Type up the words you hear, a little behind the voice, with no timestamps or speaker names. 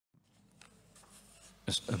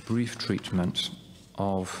just a brief treatment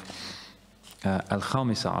of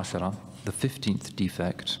al-khamisa ashara, the 15th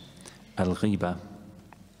defect, al-ghiba.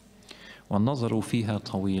 وَالنَّظَرُ فِيهَا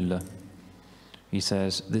طَوِيلٌ. He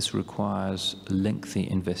says this requires lengthy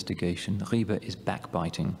investigation. Ghiba is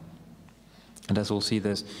backbiting. And as we'll see,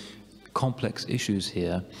 there's complex issues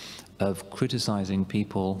here of criticizing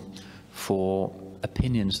people for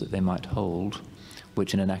opinions that they might hold,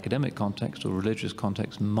 which in an academic context or religious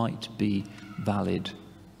context might be valid,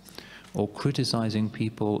 or criticizing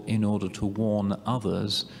people in order to warn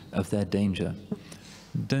others of their danger.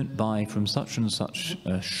 Don't buy from such and such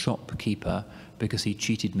a shopkeeper because he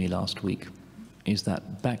cheated me last week. Is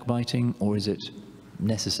that backbiting, or is it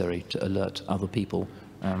necessary to alert other people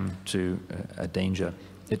to a danger?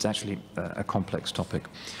 It's actually a complex topic.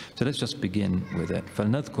 So let's just begin with it.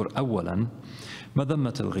 فَلْنَذْكُرْ أَوَّلًا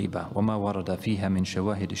مَذَمَّةَ الْغِيبَةِ وَمَا وَرَدَ فِيهَا مِنْ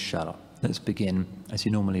شَوَاهِدِ الشَّرْعِ. Let's begin, as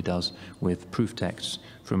he normally does, with proof texts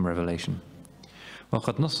from Revelation.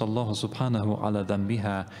 وَقَدْ نَصَّ اللَّهُ سُبْحَانَهُ عَلَى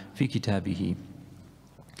ذَنْبِهَا فِي كِتَابِهِ.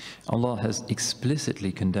 Allah has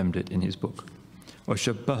explicitly condemned it in His book.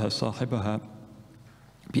 وَشَبَّهَ صَاحِبَهَا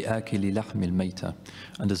بِآكِلِ لَحْمِ الْمَيْتَةِ,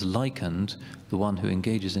 and has likened the one who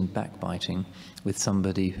engages in backbiting with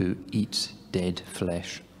somebody who eats dead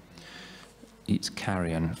flesh, eats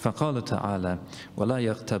carrion. فَقَالَ تَعَالَى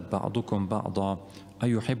وَلَا يَغْتَبْ بَعْضُكُمْ بَعْضًا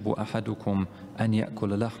أَيُحِبُّ أَحَدُكُمْ أَنْ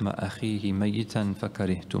يَأْكُلَ لَحْمَ أَخِيهِ مَيِّتًا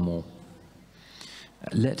فَكَرِهْتُمُوهُ.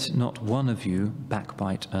 Let not one of you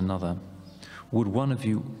backbite another. Would one of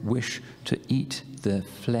you wish to eat the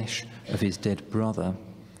flesh of his dead brother?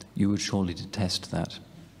 You would surely detest that.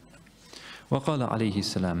 وقال عليه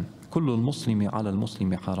السلام كل المسلم على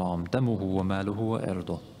المسلم حرام دمه وماله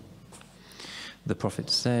وإرضه. The Prophet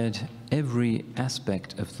said, every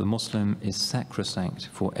aspect of the Muslim is sacrosanct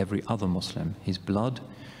for every other Muslim, his blood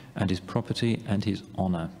and his property and his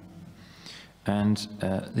honor. And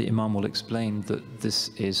the Imam will explain that this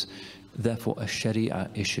is therefore a Shari'ah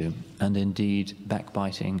issue, and indeed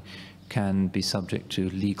backbiting can be subject to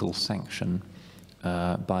legal sanction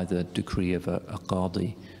by the decree of a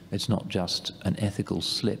qadi. It's not just an ethical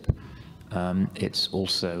slip, it's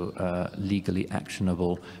also legally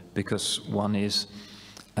actionable, because one is,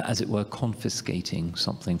 as it were, confiscating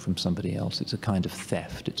something from somebody else. It's a kind of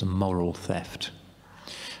theft, it's a moral theft.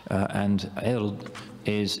 And ird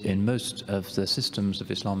is, in most of the systems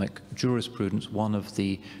of Islamic jurisprudence, one of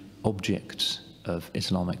the objects of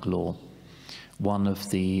Islamic law, one of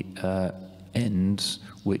the ends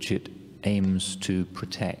which it aims to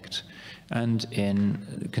protect. And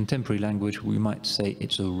in contemporary language, we might say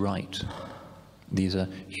it's a right. These are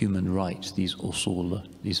human rights, these usul,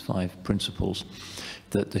 these 5 principles,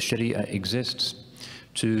 that the Shari'ah exists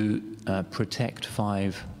to protect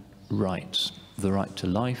 5 rights: the right to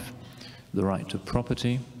life, the right to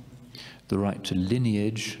property, the right to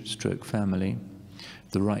lineage, stroke family,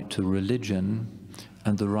 the right to religion,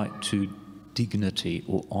 and the right to dignity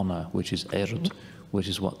or honor, which is ird, which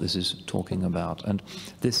is what this is talking about. And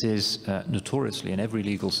this is notoriously, in every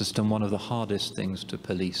legal system, one of the hardest things to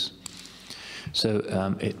police. So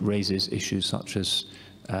it raises issues such as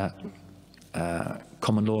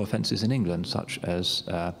common law offences in England, such as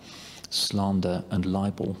slander and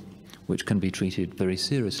libel, which can be treated very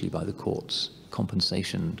seriously by the courts.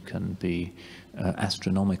 Compensation can be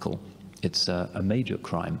astronomical. It's a major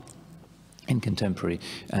crime in contemporary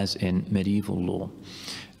as in medieval law.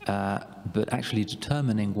 But actually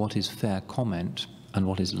determining what is fair comment and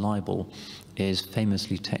what is libel is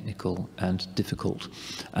famously technical and difficult.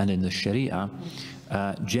 And in the Shari'ah,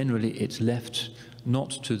 generally it's left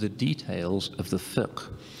not to the details of the fiqh,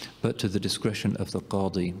 but to the discretion of the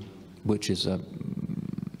qadi, which is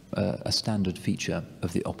a standard feature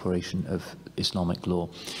of the operation of Islamic law.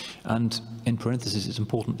 And in parentheses, it's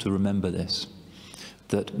important to remember this,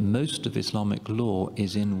 that most of Islamic law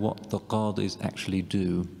is in what the qadis actually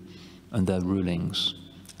do and their rulings,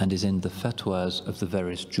 and is in the fatwas of the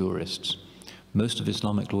various jurists. Most of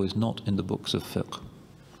Islamic law is not in the books of fiqh.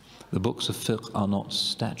 The books of fiqh are not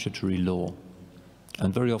statutory law.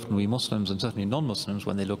 And very often we Muslims, and certainly non-Muslims,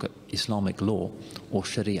 when they look at Islamic law, or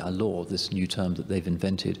Sharia law, this new term that they've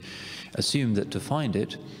invented, assume that to find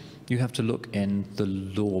it, you have to look in the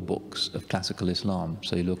law books of classical Islam.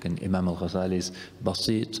 So you look in Imam al-Ghazali's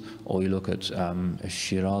Basit, or you look at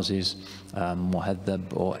Shirazi's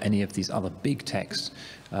Muhaddab, or any of these other big texts,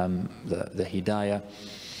 the Hidayah.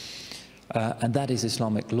 And that is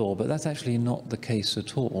Islamic law, but that's actually not the case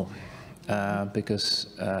at all. because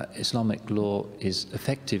Islamic law is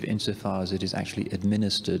effective insofar as it is actually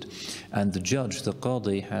administered, and the judge, the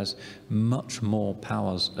qadi, has much more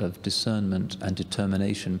powers of discernment and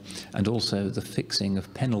determination, and also the fixing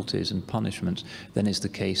of penalties and punishments than is the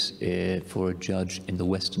case for a judge in the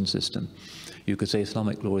Western system. You could say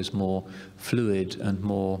Islamic law is more fluid and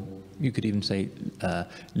more, you could even say,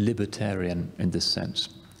 libertarian in this sense.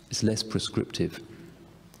 It's less prescriptive.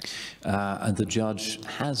 And the judge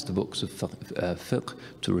has the books of fiqh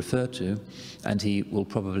to refer to, and he will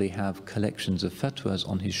probably have collections of fatwas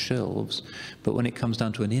on his shelves, but when it comes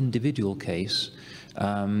down to an individual case,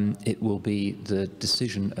 it will be the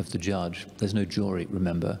decision of the judge. There's no jury,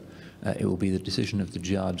 remember. It will be the decision of the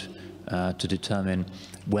judge to determine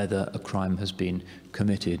whether a crime has been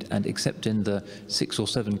committed, and except in the 6 or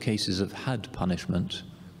 7 cases of had punishment,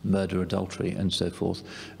 murder, adultery, and so forth,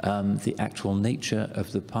 the actual nature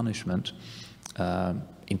of the punishment,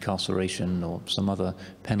 incarceration or some other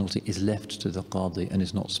penalty, is left to the qadi and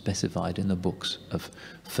is not specified in the books of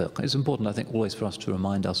fiqh. It's important, I think, always for us to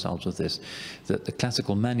remind ourselves of this, that the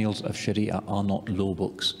classical manuals of Shari'ah are not law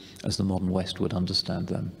books as the modern West would understand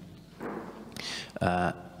them.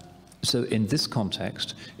 So in this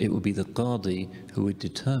context, it would be the qadi who would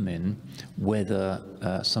determine whether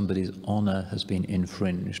somebody's honor has been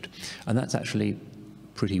infringed. And that's actually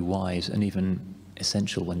pretty wise and even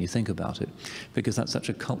essential when you think about it, because that's such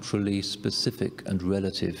a culturally specific and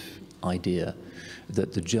relative idea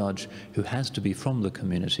that the judge, who has to be from the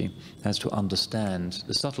community, has to understand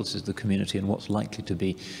the subtleties of the community and what's likely to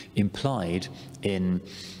be implied in,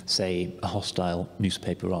 say, a hostile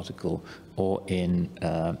newspaper article or in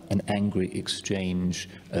an angry exchange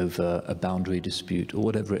over a boundary dispute or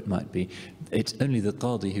whatever it might be. It's only the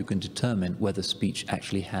qadi who can determine whether speech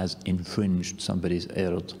actually has infringed somebody's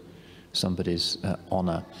ird, somebody's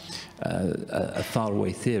honor. A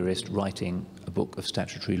faraway theorist writing a book of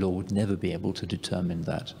statutory law would never be able to determine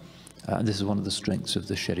that. And this is one of the strengths of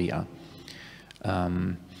the Shari'ah.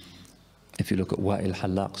 If you look at Wa'il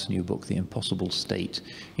Halaq's new book, The Impossible State,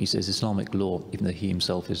 he says Islamic law, even though he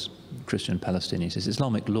himself is Christian Palestinian, he says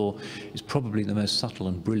Islamic law is probably the most subtle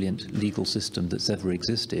and brilliant legal system that's ever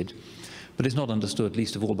existed, but it's not understood,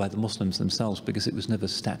 least of all by the Muslims themselves, because it was never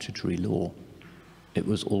statutory law. It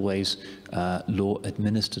was always law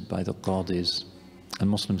administered by the qadis, and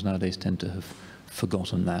Muslims nowadays tend to have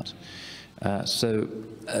forgotten that. So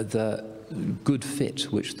the good fit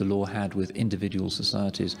which the law had with individual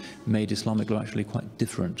societies made Islamic law actually quite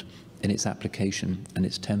different in its application and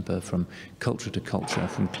its temper from culture to culture,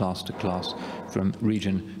 from class to class, from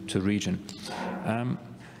region to region.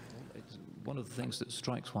 One of the things that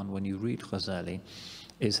strikes one when you read Ghazali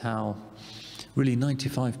is how really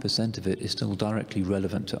 95% of it is still directly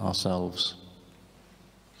relevant to ourselves.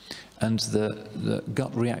 And the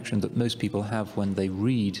gut reaction that most people have when they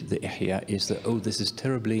read the Ihya is that, oh, this is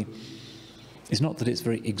terribly, it's not that it's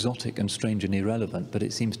very exotic and strange and irrelevant, but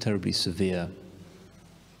it seems terribly severe,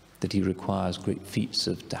 that he requires great feats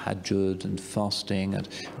of tahajjud and fasting and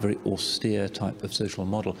a very austere type of social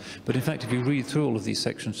model. But in fact, if you read through all of these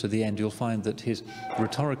sections to the end, you'll find that his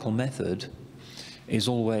rhetorical method is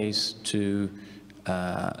always to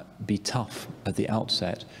be tough at the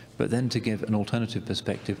outset, but then to give an alternative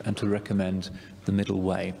perspective and to recommend the middle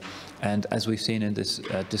way. And as we've seen in this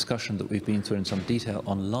discussion that we've been through in some detail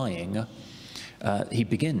on lying, he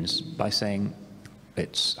begins by saying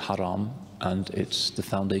it's haram and it's the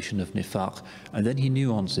foundation of nifaq, and then he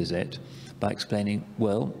nuances it by explaining,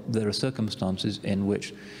 well, there are circumstances in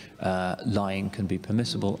which lying can be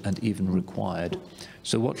permissible and even required.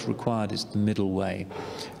 So what's required is the middle way,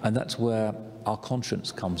 and that's where our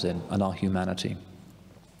conscience comes in and our humanity,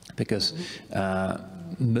 because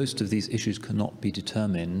most of these issues cannot be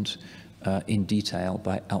determined in detail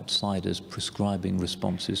by outsiders prescribing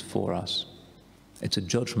responses for us. It's a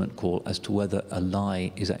judgment call as to whether a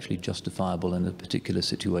lie is actually justifiable in a particular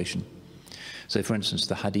situation. So for instance,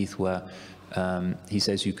 the hadith where he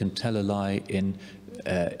says you can tell a lie in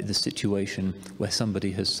the situation where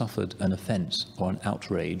somebody has suffered an offense or an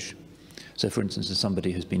outrage. So for instance, if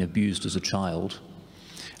somebody has been abused as a child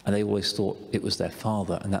and they always thought it was their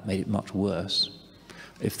father and that made it much worse,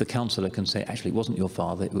 if the counsellor can say, actually it wasn't your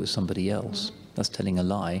father, it was somebody else, that's telling a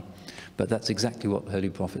lie. But that's exactly what the Holy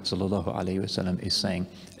Prophet ﷺ is saying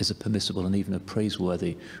is a permissible and even a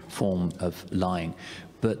praiseworthy form of lying.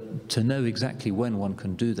 But to know exactly when one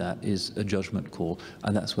can do that is a judgment call,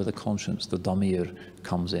 and that's where the conscience, the damir,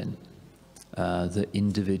 comes in. The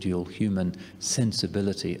individual human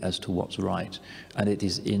sensibility as to what's right. And it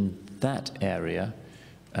is in that area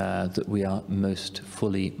that we are most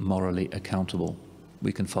fully morally accountable.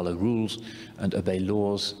 We can follow rules and obey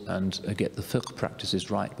laws and get the fiqh practices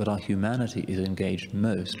right, but our humanity is engaged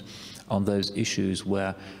most on those issues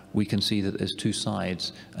where we can see that there's two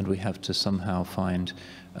sides and we have to somehow find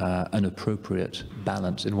an appropriate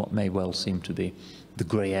balance in what may well seem to be the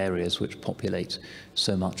grey areas which populate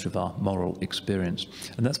so much of our moral experience.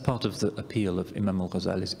 And that's part of the appeal of Imam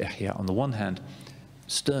al-Ghazali's Ihya. On the one hand,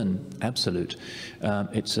 stern, absolute.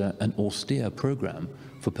 It's an austere program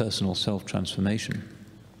for personal self-transformation.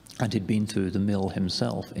 And he'd been through the mill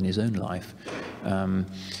himself in his own life.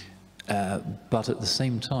 But at the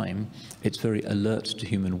same time, it's very alert to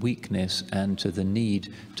human weakness and to the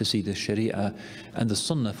need to see the Shari'ah and the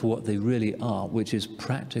Sunnah for what they really are, which is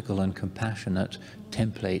practical and compassionate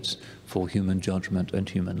templates for human judgment and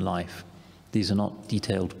human life. These are not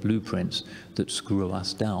detailed blueprints that screw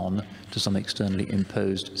us down to some externally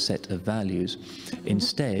imposed set of values.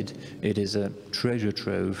 Instead, it is a treasure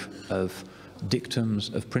trove of dictums,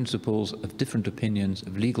 of principles, of different opinions,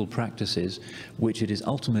 of legal practices, which it is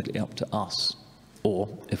ultimately up to us, or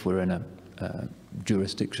if we're in a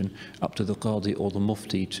jurisdiction, up to the Qadi or the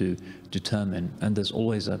Mufti to determine. And there's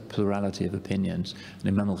always a plurality of opinions. And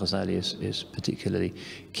Imam al-Ghazali is particularly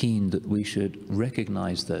keen that we should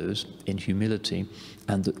recognize those in humility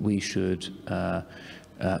and that we should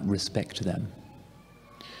respect them.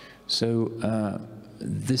 So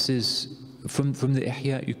this is, from the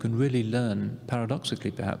Ihya, you can really learn, paradoxically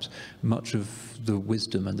perhaps, much of the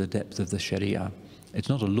wisdom and the depth of the Shari'ah. It's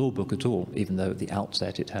not a law book at all, even though at the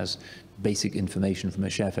outset it has basic information from a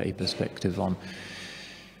Shafi'i perspective on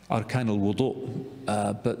Arkan al-Wudu,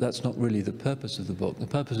 but that's not really the purpose of the book. The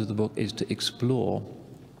purpose of the book is to explore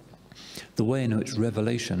the way in which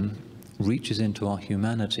revelation reaches into our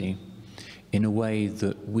humanity in a way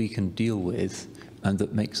that we can deal with and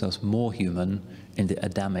that makes us more human in the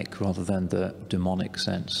Adamic rather than the demonic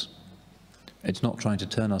sense. It's not trying to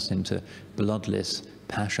turn us into bloodless,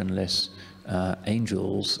 passionless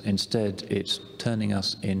angels. Instead, it's turning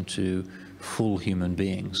us into full human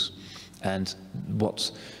beings. And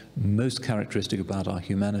what's most characteristic about our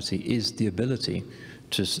humanity is the ability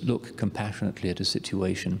to look compassionately at a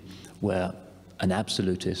situation where an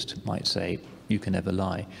absolutist might say, you can never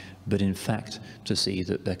lie, but in fact to see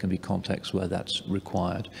that there can be contexts where that's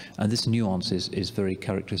required. And this nuance is very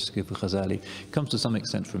characteristic of Ghazali. It comes to some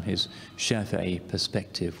extent from his Shafi'i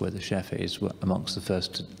perspective, where the Shafi'is were amongst the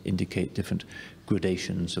first to indicate different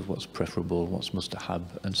gradations of what's preferable, what's mustahab,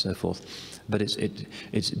 and so forth. But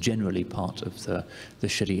it's generally part of the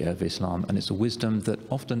Shari'ah of Islam, and it's a wisdom that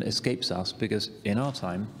often escapes us, because in our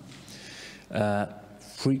time,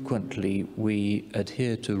 frequently we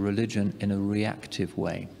adhere to religion in a reactive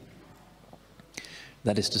way.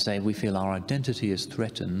 That is to say, we feel our identity is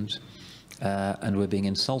threatened and we're being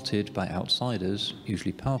insulted by outsiders,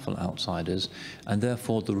 usually powerful outsiders, and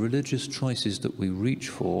therefore the religious choices that we reach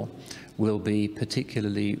for will be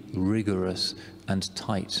particularly rigorous and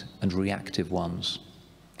tight and reactive ones.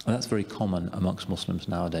 And that's very common amongst Muslims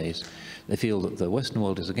nowadays. They feel that the Western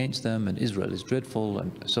world is against them and Israel is dreadful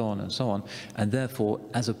and so on and so on. And therefore,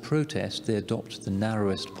 as a protest, they adopt the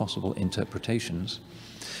narrowest possible interpretations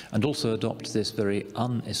and also adopt this very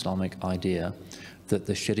un-Islamic idea that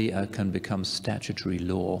the Shari'ah can become statutory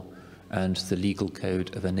law and the legal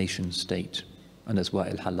code of a nation state. And as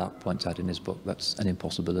Wa'il Halaq points out in his book, that's an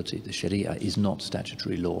impossibility. The Shari'ah is not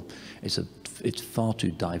statutory law. It's far too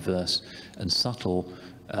diverse and subtle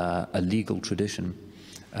a legal tradition,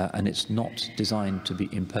 and it's not designed to be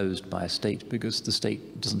imposed by a state, because the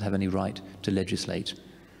state doesn't have any right to legislate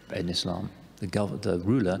in Islam. The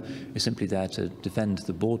ruler is simply there to defend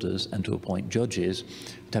the borders and to appoint judges,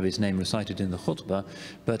 to have his name recited in the khutbah,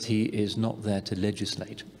 but he is not there to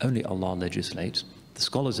legislate. Only Allah legislates. The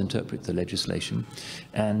scholars interpret the legislation,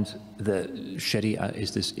 and the Shari'ah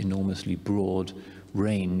is this enormously broad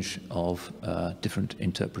range of different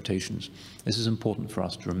interpretations. This is important for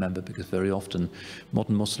us to remember, because very often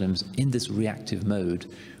modern Muslims in this reactive mode,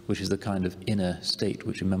 which is the kind of inner state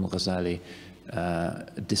which Imam al-Ghazali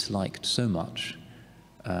disliked so much,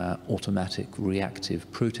 automatic, reactive,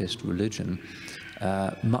 protest religion,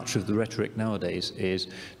 much of the rhetoric nowadays is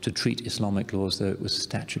to treat Islamic law as though it was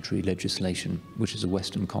statutory legislation, which is a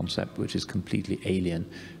Western concept which is completely alien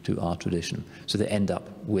to our tradition. So they end up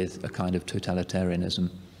with a kind of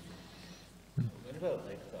totalitarianism. What about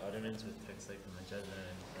like the Ottomans with texts like the Majalla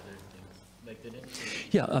and other things? Like, they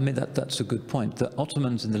didn't... Yeah, I mean, that's a good point. The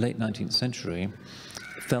Ottomans in the late 19th century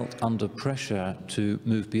felt under pressure to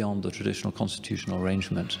move beyond the traditional constitutional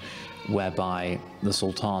arrangement whereby the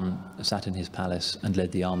Sultan sat in his palace and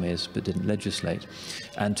led the armies but didn't legislate,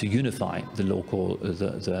 and to unify the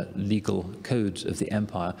legal codes of the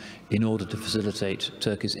empire in order to facilitate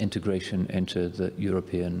Turkey's integration into the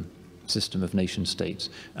European system of nation states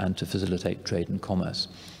and to facilitate trade and commerce.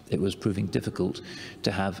 It was proving difficult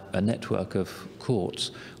to have a network of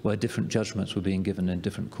courts where different judgments were being given in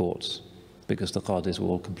different courts, because the qadis were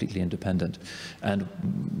all completely independent. And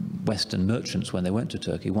Western merchants, when they went to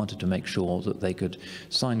Turkey, wanted to make sure that they could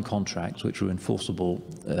sign contracts which were enforceable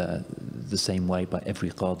the same way by every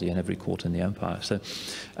qadi and every court in the empire. So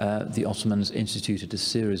the Ottomans instituted a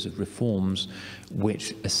series of reforms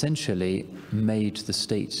which essentially made the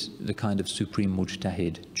state the kind of supreme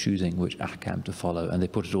mujtahid, choosing which ahkam to follow. And they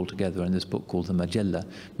put it all together in this book called the Majalla,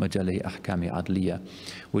 Majalla Ahkami Adliya,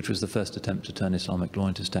 which was the first attempt to turn Islamic law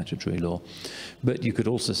into statutory law. But you could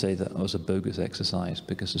also say that it was a bogus exercise,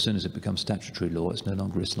 because as soon as it becomes statutory law, it's no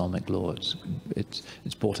longer Islamic law.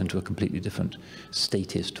 It's brought into a completely different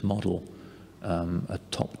statist model, a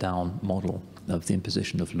top-down model of the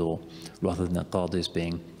imposition of law, rather than the qadis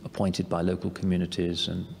being appointed by local communities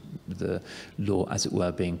and the law, as it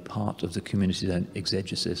were, being part of the community's own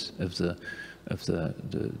exegesis of the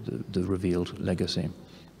revealed legacy.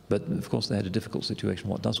 But of course, they had a difficult situation.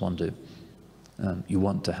 What does one do? You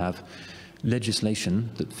want to have legislation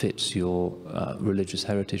that fits your religious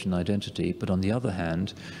heritage and identity, but on the other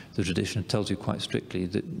hand, the tradition tells you quite strictly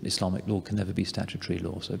that Islamic law can never be statutory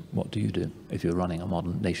law. So what do you do if you're running a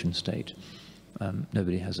modern nation state?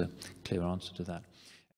 Nobody has a clear answer to that.